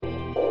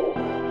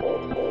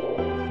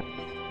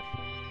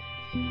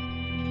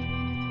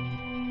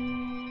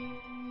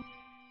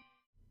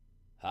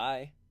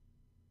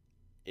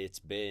It's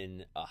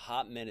been a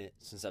hot minute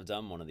since I've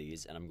done one of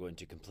these, and I'm going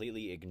to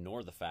completely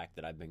ignore the fact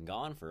that I've been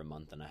gone for a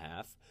month and a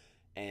half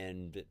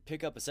and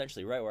pick up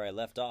essentially right where I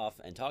left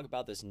off and talk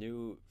about this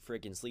new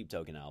freaking Sleep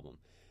Token album.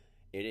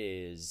 It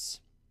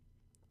is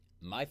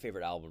my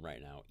favorite album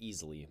right now,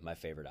 easily my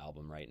favorite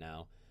album right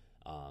now,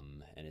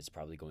 and it's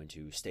probably going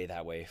to stay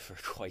that way for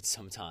quite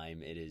some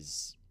time. It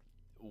is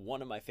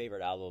one of my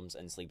favorite albums,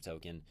 and Sleep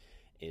Token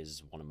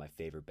is one of my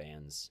favorite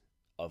bands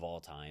of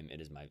all time. It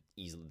is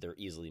they're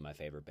easily my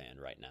favorite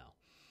band right now.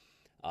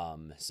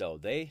 So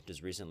they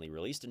just recently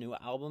released a new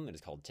album. It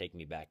is called Take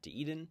Me Back to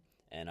Eden,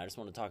 and I just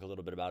want to talk a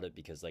little bit about it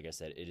because, like I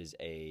said, it is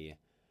a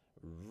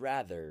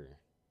rather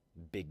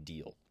big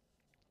deal.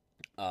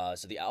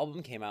 So the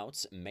album came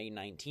out May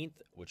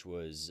 19th, which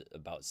was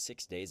about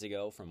 6 days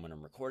ago from when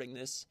I'm recording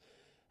this.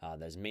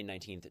 That is May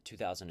 19th,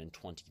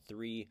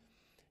 2023.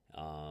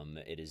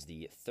 It is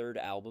the third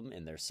album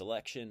in their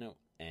selection,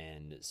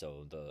 and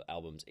so the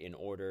albums in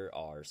order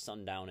are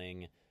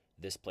Sundowning,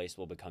 This Place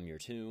Will Become Your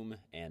Tomb,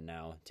 and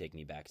now Take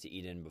Me Back to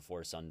Eden.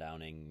 Before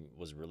Sundowning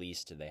was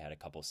released, they had a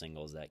couple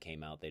singles that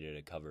came out. They did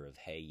a cover of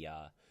Hey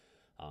Ya.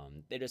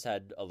 They just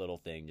had a little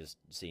thing, just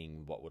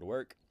seeing what would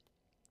work,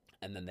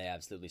 and then they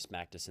absolutely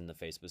smacked us in the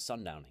face with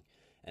Sundowning,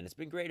 and it's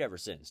been great ever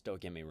since,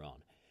 don't get me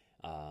wrong.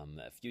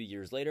 A few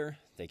years later,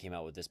 they came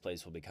out with This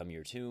Place Will Become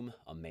Your Tomb,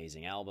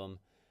 amazing album,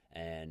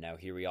 and now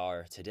here we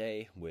are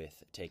today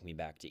with Take Me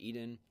Back to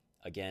Eden.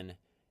 Again,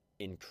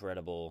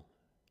 incredible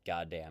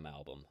goddamn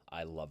album.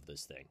 I love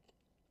this thing.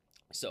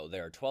 So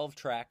there are 12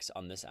 tracks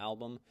on this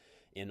album.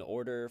 In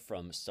order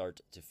from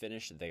start to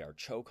finish, they are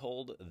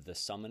Chokehold, The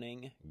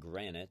Summoning,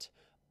 Granite,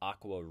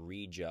 Aqua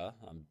Regia,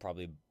 I'm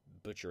probably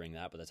butchering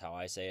that, but that's how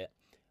I say it,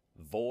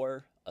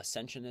 Vor,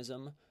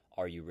 Ascensionism,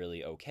 Are You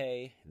Really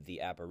Okay, The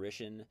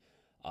Apparition,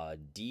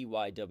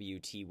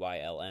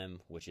 DYWTYLM,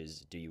 which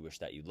is Do You Wish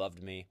That You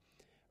Loved Me,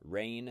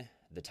 Rain,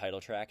 the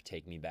title track,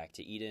 Take Me Back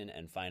to Eden,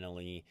 and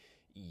finally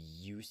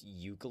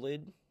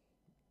Euclid,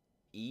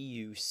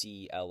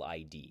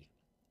 EUCLID.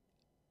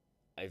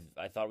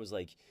 I thought it was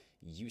like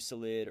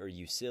Euclid or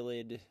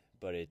Euclid,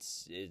 but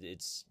it's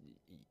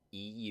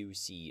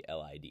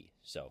EUCLID.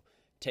 So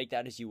take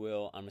that as you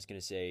will. I'm just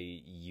gonna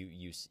say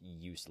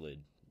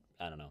Euclid.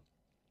 I don't know.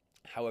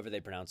 However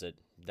they pronounce it,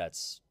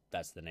 that's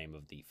the name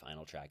of the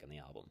final track on the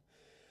album.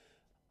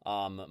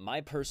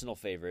 My personal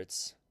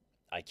favorites,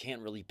 I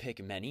can't really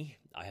pick many.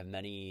 I have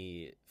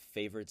many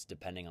favorites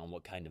depending on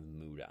what kind of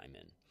mood I'm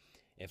in.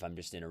 If I'm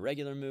just in a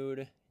regular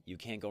mood, you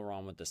can't go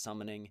wrong with The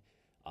Summoning.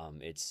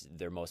 It's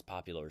their most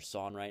popular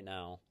song right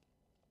now.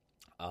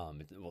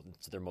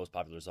 It's their most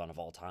popular song of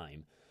all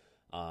time.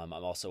 I'm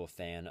also a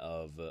fan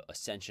of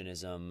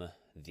Ascensionism,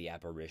 The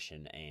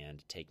Apparition,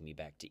 and Take Me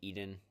Back to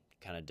Eden,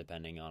 kind of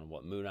depending on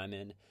what mood I'm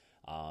in.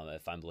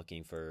 If I'm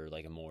looking for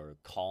like a more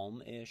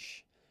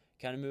calm-ish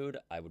kind of mood,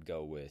 I would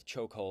go with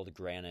Chokehold,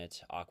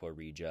 Granite, Aqua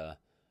Regia,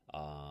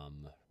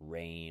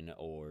 Rain,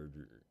 or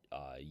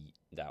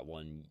that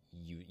one,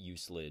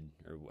 Euclid,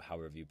 or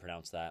however you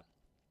pronounce that.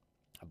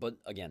 But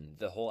again,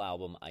 the whole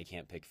album, I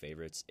can't pick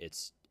favorites.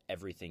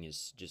 Everything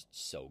is just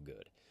so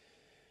good.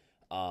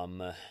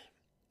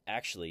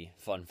 Actually,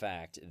 fun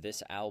fact,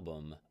 this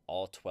album,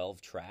 all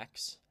 12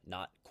 tracks,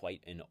 not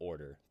quite in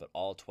order, but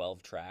all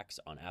 12 tracks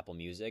on Apple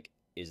Music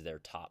is their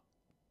top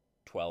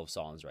 12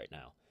 songs right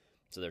now.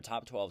 So their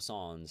top 12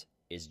 songs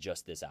is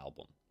just this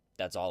album.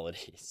 That's all it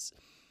is.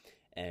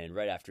 And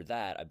right after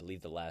that, I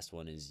believe the last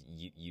one is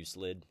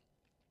Euclid.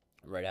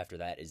 Right after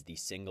that is the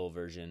single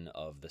version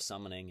of The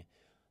Summoning.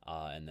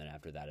 And then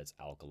after that, it's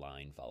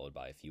Alkaline, followed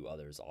by a few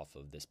others off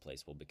of This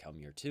Place Will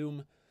Become Your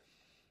Tomb.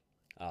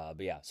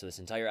 But yeah, so this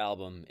entire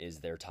album is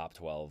their top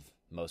 12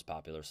 most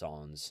popular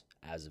songs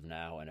as of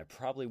now, and it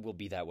probably will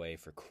be that way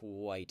for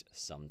quite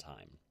some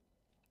time.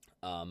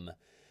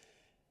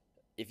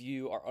 If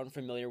you are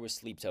unfamiliar with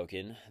Sleep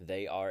Token,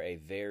 they are a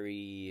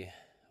very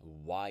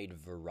wide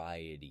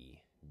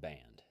variety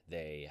band.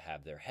 They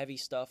have their heavy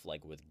stuff,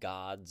 like with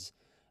Gods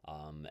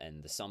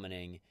and The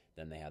Summoning.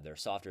 Then they have their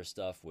softer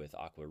stuff with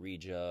Aqua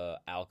Regia,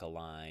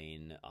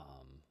 Alkaline,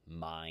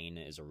 Mine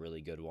is a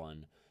really good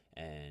one.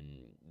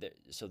 And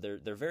so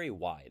they're very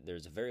wide.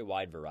 There's a very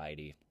wide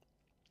variety,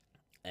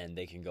 and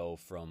they can go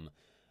from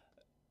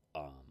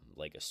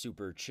like a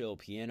super chill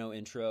piano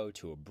intro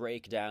to a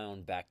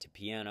breakdown, back to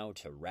piano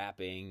to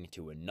rapping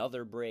to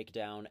another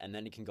breakdown, and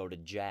then it can go to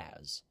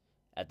jazz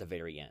at the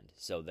very end.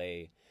 So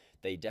they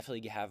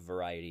definitely have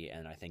variety,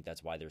 and I think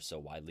that's why they're so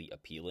widely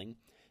appealing.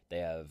 They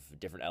have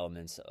different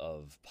elements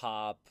of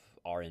pop,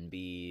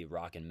 R&B,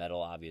 rock and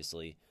metal,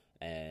 obviously.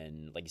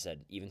 And like I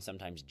said, even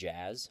sometimes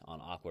jazz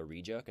on Aqua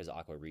Regia, because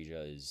Aqua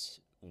Regia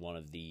is one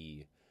of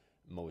the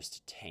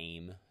most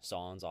tame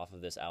songs off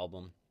of this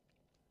album.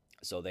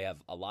 So they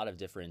have a lot of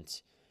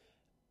different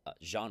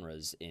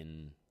genres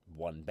in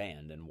one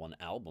band and one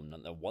album,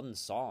 one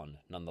song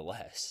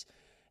nonetheless.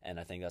 And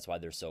I think that's why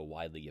they're so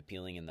widely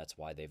appealing, and that's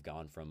why they've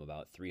gone from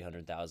about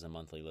 300,000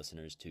 monthly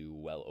listeners to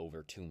well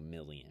over 2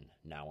 million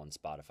now on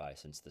Spotify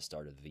since the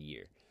start of the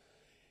year.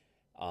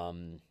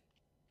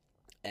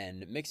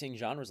 And mixing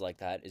genres like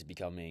that is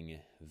becoming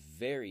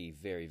very,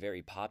 very,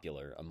 very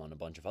popular among a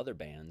bunch of other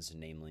bands,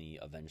 namely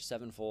Avenged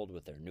Sevenfold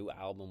with their new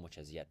album, which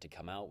has yet to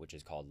come out, which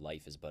is called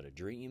Life is But a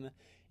Dream.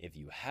 If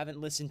you haven't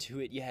listened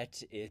to it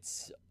yet,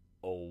 it's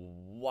a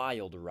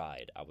wild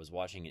ride. I was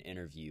watching an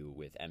interview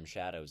with M.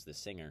 Shadows, the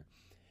singer,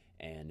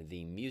 and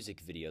the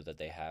music video that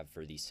they have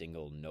for the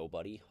single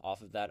Nobody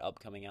off of that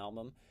upcoming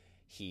album.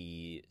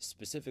 He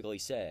specifically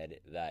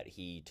said that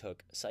he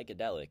took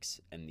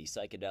psychedelics, and the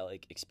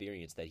psychedelic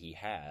experience that he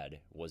had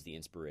was the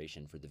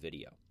inspiration for the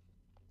video.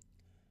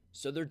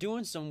 So they're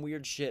doing some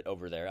weird shit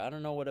over there. I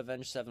don't know what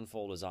Avenged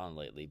Sevenfold is on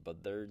lately,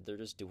 but they're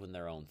just doing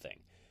their own thing.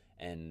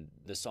 And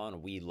the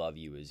song "We Love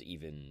You" is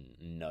even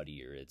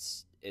nuttier.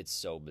 It's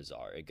so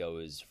bizarre. It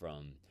goes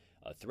from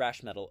a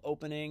thrash metal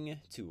opening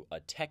to a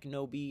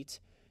techno beat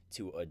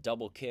to a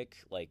double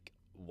kick, like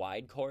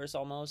wide chorus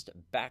almost,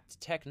 back to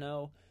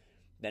techno.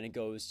 Then it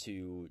goes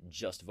to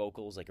just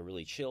vocals, like a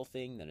really chill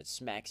thing. Then it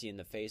smacks you in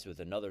the face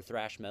with another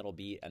thrash metal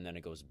beat, and then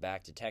it goes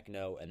back to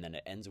techno, and then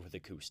it ends with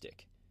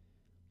acoustic.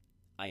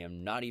 I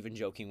am not even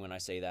joking when I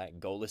say that.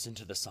 Go listen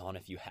to the song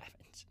if you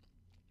haven't.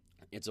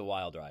 It's a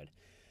wild ride.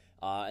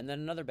 And then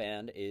another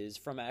band is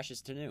From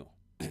Ashes to New.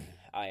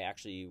 I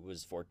actually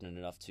was fortunate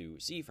enough to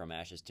see From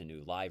Ashes to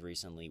New live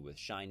recently with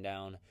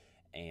Shinedown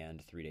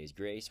and 3 Days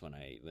Grace when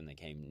they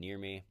came near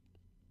me.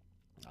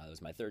 It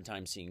was my third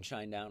time seeing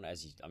Shinedown.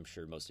 As I'm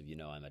sure most of you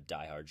know, I'm a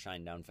diehard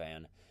Shinedown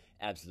fan.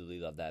 Absolutely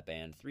love that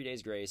band. 3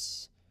 Days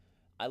Grace,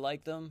 I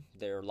like them.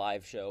 Their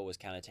live show was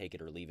kind of take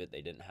it or leave it.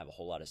 They didn't have a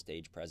whole lot of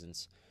stage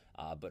presence.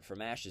 But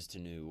From Ashes to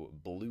New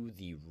blew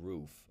the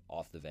roof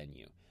off the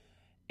venue.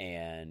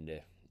 And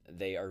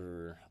they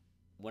are,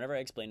 whenever I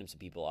explain them to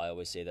people, I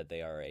always say that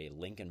they are a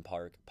Linkin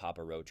Park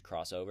Papa Roach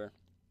crossover.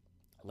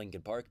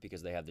 Linkin Park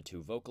because they have the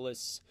two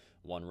vocalists.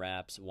 One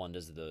raps, one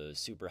does the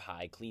super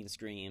high clean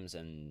screams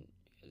and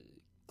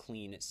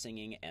clean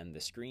singing and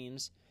the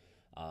screams,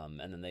 and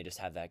then they just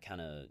have that kind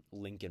of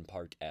Linkin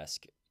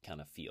Park-esque kind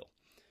of feel.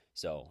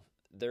 So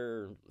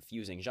they're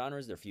fusing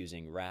genres, they're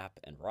fusing rap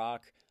and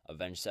rock.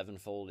 Avenged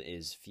Sevenfold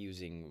is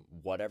fusing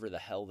whatever the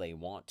hell they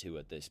want to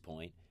at this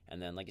point.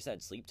 And then, like I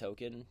said, Sleep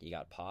Token, you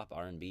got pop,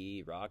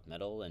 R&B, rock,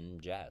 metal,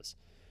 and jazz.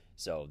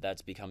 So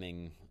that's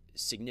becoming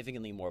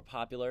significantly more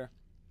popular.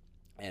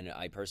 And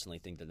I personally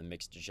think that the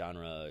mixed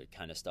genre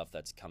kind of stuff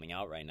that's coming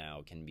out right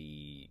now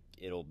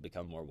it'll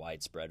become more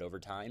widespread over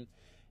time.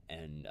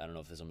 And I don't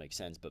know if this will make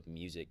sense, but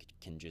music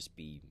can just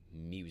be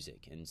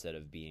music instead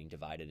of being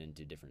divided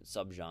into different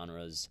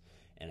subgenres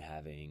and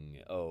having,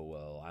 oh,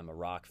 well, I'm a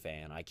rock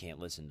fan, I can't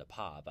listen to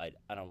pop. I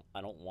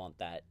don't want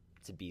that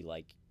to be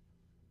like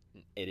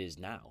it is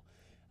now.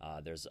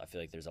 I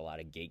feel like there's a lot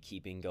of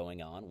gatekeeping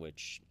going on,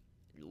 which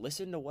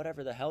listen to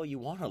whatever the hell you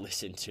want to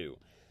listen to.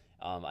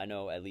 I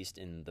know, at least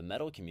in the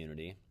metal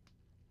community,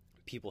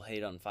 people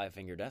hate on Five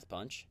Finger Death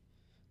Punch.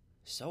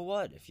 So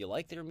what? If you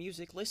like their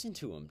music, listen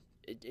to them.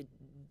 It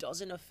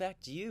doesn't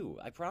affect you,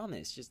 I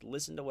promise. Just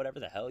listen to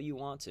whatever the hell you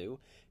want to.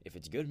 If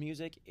it's good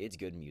music, it's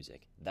good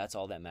music. That's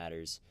all that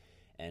matters.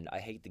 And I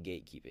hate the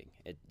gatekeeping.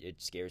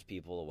 It scares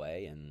people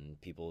away, and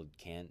people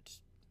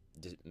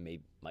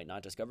might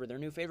not discover their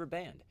new favorite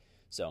band.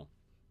 So,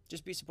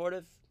 just be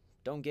supportive.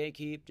 Don't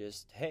gatekeep.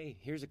 Just, hey,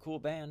 here's a cool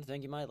band.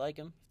 Think you might like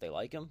them. If they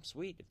like them,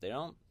 sweet. If they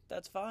don't,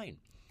 that's fine.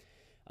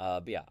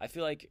 But yeah, I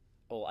feel like,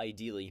 well,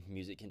 ideally,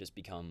 music can just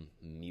become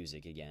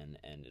music again,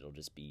 and it'll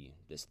just be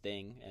this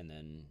thing, and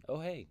then, oh,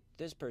 hey,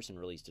 this person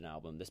released an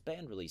album. This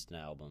band released an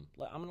album.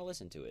 I'm going to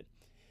listen to it.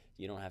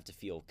 You don't have to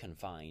feel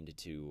confined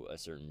to a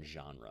certain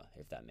genre,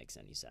 if that makes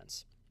any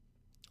sense.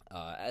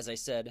 As I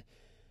said,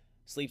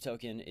 Sleep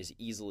Token is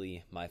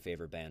easily my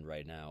favorite band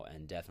right now,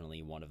 and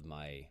definitely one of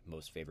my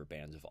most favorite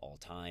bands of all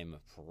time.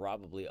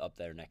 Probably up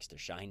there next to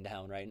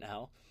Shinedown right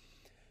now.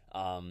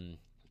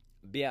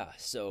 But yeah,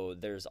 so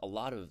there's a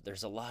lot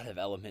of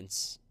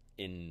elements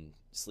in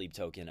Sleep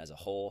Token as a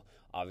whole.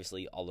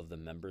 Obviously, all of the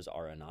members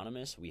are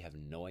anonymous. We have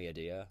no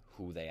idea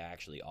who they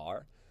actually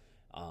are.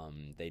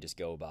 They just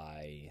go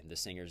by, the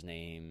singer's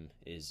name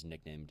is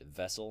nicknamed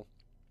Vessel,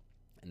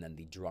 and then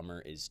the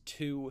drummer is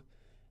 2.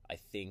 I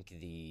think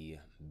the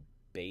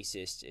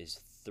bassist is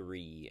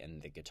 3,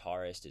 and the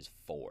guitarist is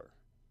 4.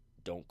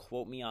 Don't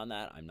quote me on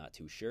that. I'm not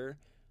too sure.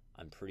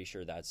 I'm pretty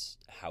sure that's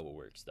how it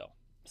works, though.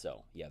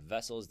 So, yeah,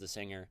 Vessel is the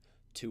singer,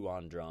 2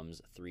 on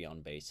drums, 3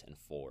 on bass, and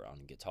 4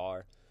 on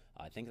guitar.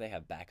 I think they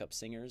have backup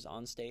singers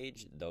on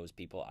stage. Those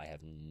people, I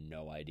have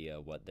no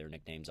idea what their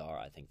nicknames are.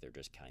 I think they're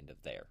just kind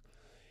of there.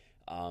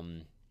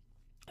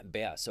 But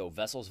yeah, so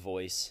Vessel's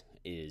voice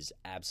is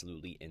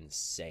absolutely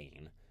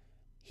insane.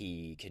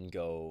 He can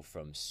go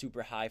from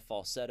super high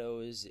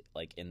falsettos,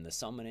 like in the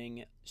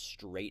summoning,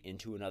 straight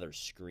into another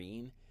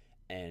scream.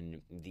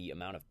 And the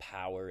amount of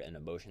power and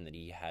emotion that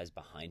he has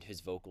behind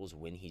his vocals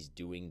when he's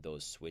doing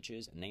those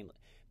switches.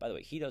 By the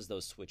way, he does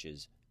those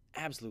switches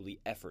absolutely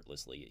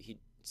effortlessly.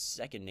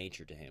 Second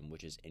nature to him,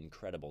 which is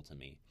incredible to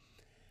me.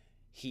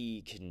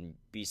 He can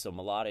be so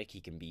melodic, he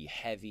can be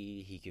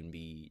heavy, he can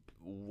be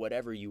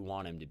whatever you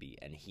want him to be,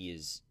 and he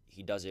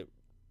does it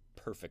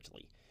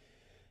perfectly.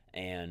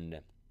 And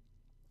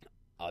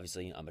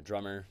Obviously, I'm a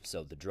drummer,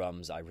 so the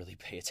drums I really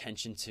pay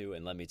attention to,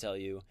 and let me tell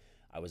you,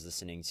 I was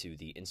listening to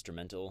the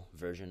instrumental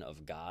version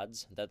of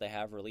Gods that they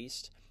have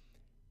released,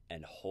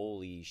 and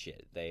holy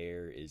shit,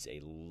 there is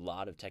a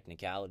lot of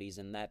technicalities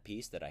in that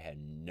piece that I had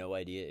no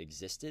idea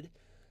existed,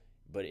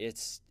 but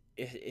it's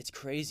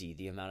crazy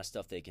the amount of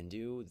stuff they can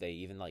do. They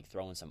even like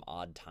throw in some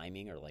odd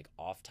timing or like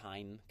off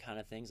time kind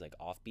of things, like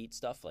offbeat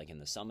stuff. Like in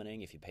the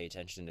summoning, if you pay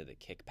attention to the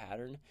kick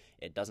pattern,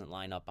 it doesn't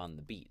line up on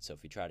the beat. So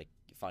if you try to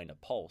find a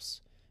pulse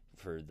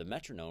for the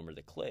metronome or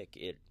the click,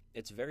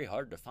 it's very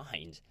hard to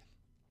find.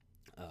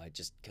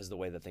 Just because the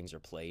way that things are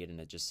played, and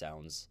it just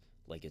sounds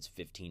like it's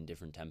 15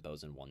 different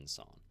tempos in one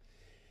song.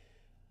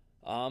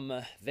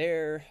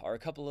 There are a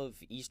couple of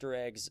Easter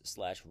eggs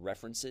 /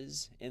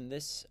 references in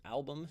this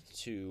album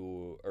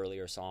to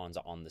earlier songs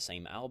on the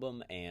same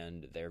album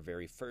and their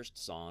very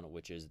first song,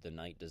 which is The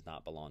Night Does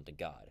Not Belong to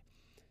God.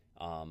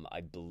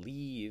 I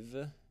believe,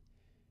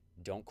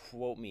 don't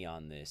quote me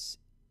on this,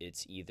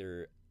 it's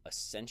either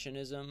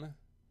Ascensionism,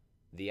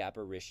 The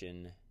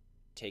Apparition,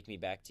 Take Me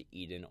Back to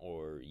Eden,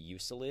 or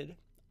Euclid.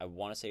 I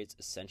want to say it's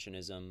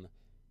Ascensionism,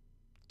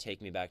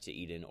 Take Me Back to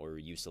Eden, or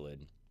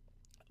Euclid.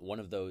 One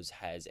of those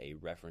has a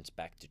reference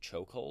back to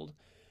Chokehold.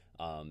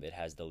 It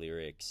has the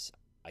lyrics,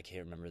 I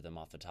can't remember them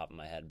off the top of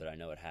my head, but I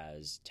know it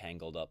has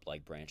tangled up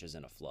like branches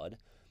in a flood,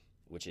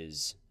 which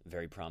is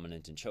very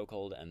prominent in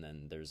Chokehold, and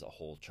then there's a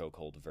whole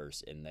Chokehold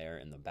verse in there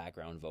in the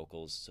background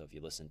vocals, so if you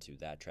listen to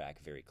that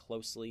track very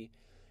closely,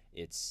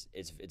 it's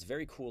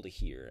very cool to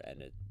hear,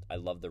 and I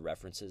love the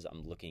references.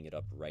 I'm looking it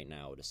up right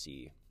now to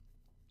see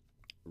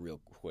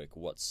real quick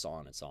what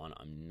song it's on.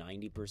 I'm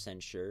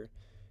 90% sure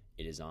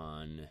it is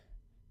on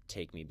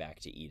Take Me Back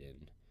to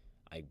Eden.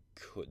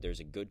 There's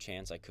a good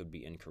chance I could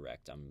be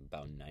incorrect. I'm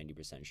about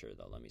 90% sure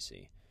though. Let me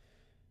see.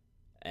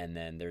 And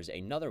then there's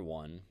another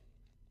one,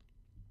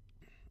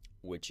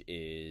 which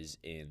is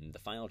in the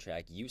final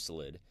track,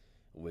 Euclid,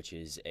 which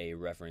is a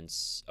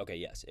reference. Okay,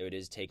 yes, it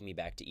is Take Me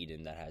Back to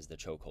Eden that has the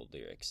Chokehold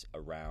lyrics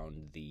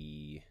around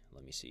the.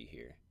 Let me see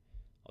here.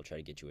 I'll try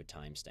to get you a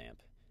timestamp.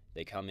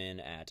 They come in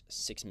at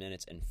 6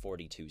 minutes and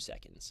 42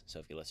 seconds. So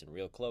if you listen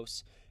real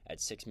close, at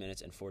 6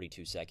 minutes and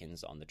 42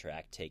 seconds on the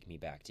track Take Me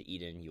Back to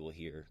Eden, you will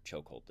hear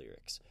Chokehold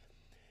lyrics.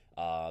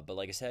 But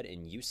like I said,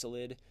 in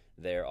Euclid,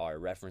 there are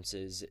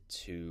references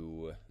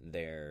to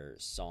their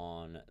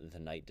song The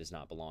Night Does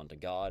Not Belong to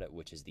God,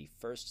 which is the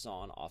first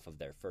song off of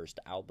their first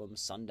album,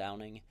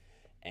 Sundowning.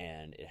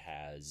 And it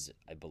has,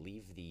 I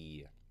believe,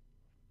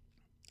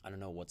 I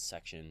don't know what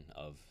section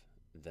of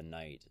the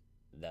night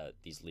that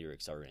these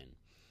lyrics are in,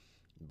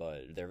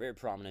 but they're very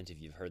prominent. If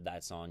you've heard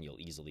that song, you'll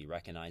easily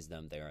recognize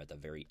them. They are at the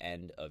very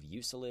end of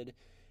Euclid,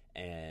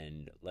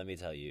 and let me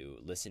tell you,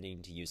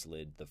 listening to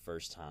Euclid the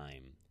first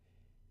time,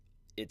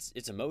 it's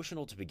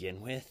emotional to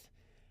begin with,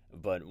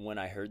 but when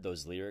I heard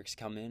those lyrics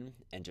come in,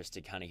 and just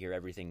to kind of hear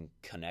everything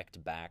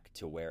connect back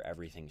to where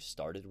everything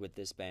started with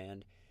this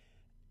band,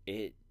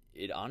 it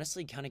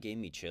honestly kind of gave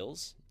me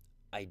chills.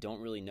 I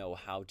don't really know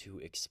how to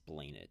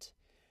explain it.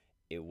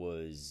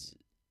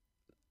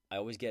 I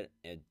always get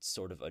a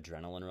sort of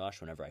adrenaline rush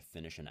whenever I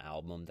finish an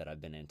album that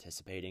I've been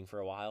anticipating for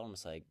a while. I'm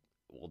just like,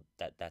 well,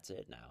 that's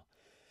it now.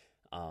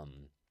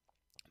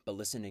 But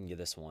listening to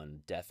this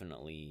one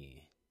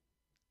definitely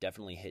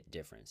hit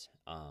different.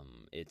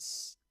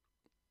 It's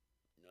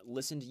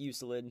listen to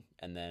Euclid,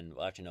 and then,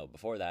 well, actually no,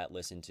 before that,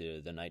 listen to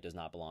The Night Does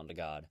Not Belong to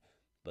God,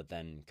 but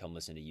then come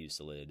listen to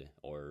Euclid,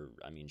 or,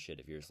 I mean,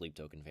 shit, if you're a Sleep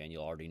Token fan,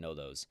 you'll already know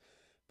those.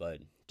 But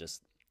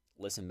just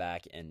listen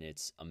back, and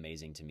it's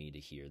amazing to me to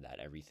hear that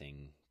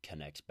everything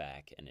connects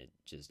back, and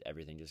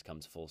everything just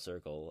comes full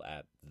circle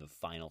at the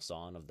final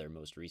song of their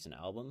most recent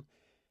album,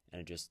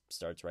 and it just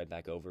starts right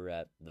back over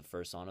at the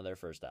first song of their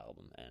first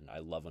album. And I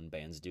love when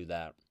bands do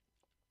that,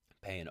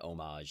 pay an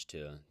homage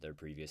to their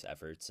previous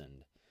efforts,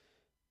 and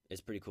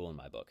it's pretty cool in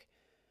my book.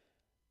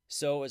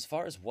 So as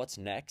far as what's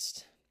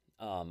next,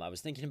 I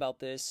was thinking about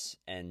this,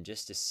 and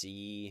just to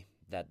see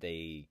that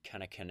they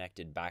kind of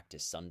connected back to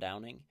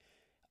Sundowning,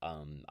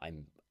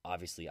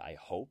 I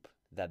hope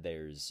that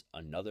there's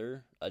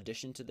another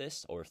addition to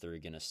this, or if they're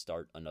going to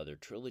start another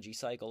trilogy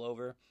cycle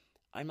over.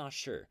 I'm not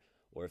sure.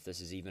 Or if this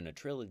is even a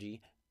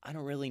trilogy, I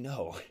don't really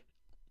know.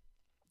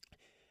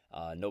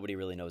 Nobody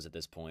really knows at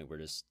this point. We're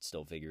just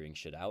still figuring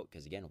shit out,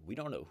 because again, we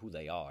don't know who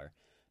they are.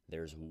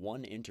 There's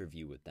one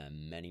interview with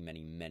them many,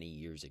 many, many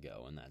years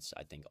ago, and that's,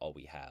 I think, all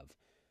we have.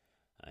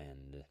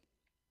 And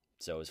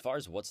so as far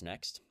as what's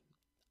next,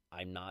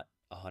 I'm not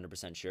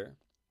 100% sure.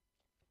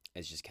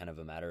 It's just kind of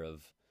a matter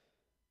of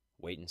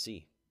wait and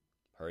see.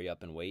 Hurry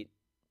up and wait.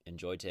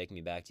 Enjoy Take Me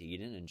Back to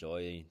Eden.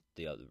 Enjoy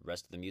the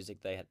rest of the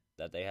music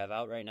that they have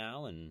out right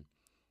now, and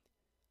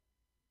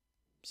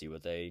see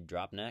what they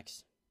drop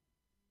next.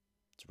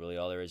 It's really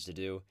all there is to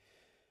do.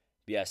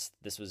 But yes,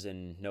 this was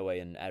in no way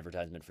an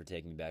advertisement for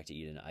Take Me Back to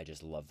Eden. I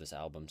just love this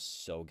album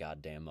so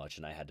goddamn much,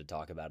 and I had to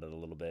talk about it a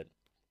little bit.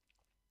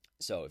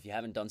 So if you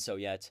haven't done so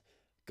yet,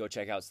 go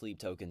check out Sleep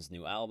Token's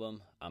new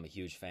album. I'm a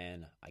huge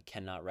fan. I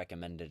cannot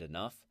recommend it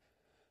enough.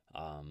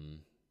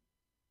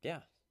 Yeah.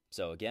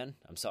 So again,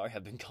 I'm sorry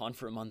I've been gone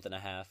for a month and a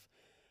half.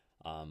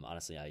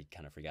 Honestly, I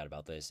kind of forgot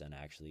about this, and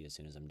actually, as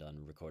soon as I'm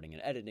done recording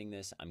and editing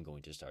this, I'm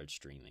going to start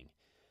streaming.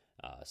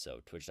 So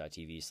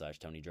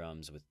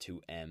twitch.tv/TonyDrums with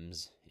 2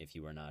 M's if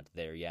you are not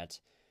there yet.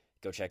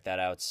 Go check that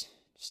out.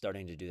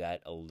 Starting to do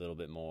that a little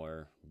bit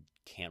more.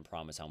 Can't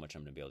promise how much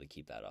I'm going to be able to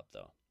keep that up,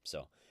 though.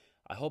 So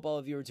I hope all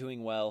of you are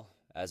doing well,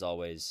 as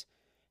always,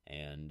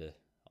 and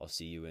I'll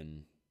see you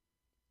in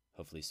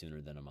hopefully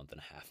sooner than a month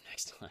and a half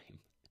next time.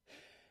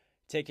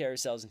 Take care of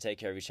yourselves and take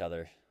care of each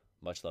other.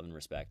 Much love and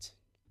respect.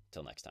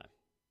 Till next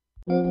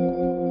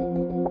time.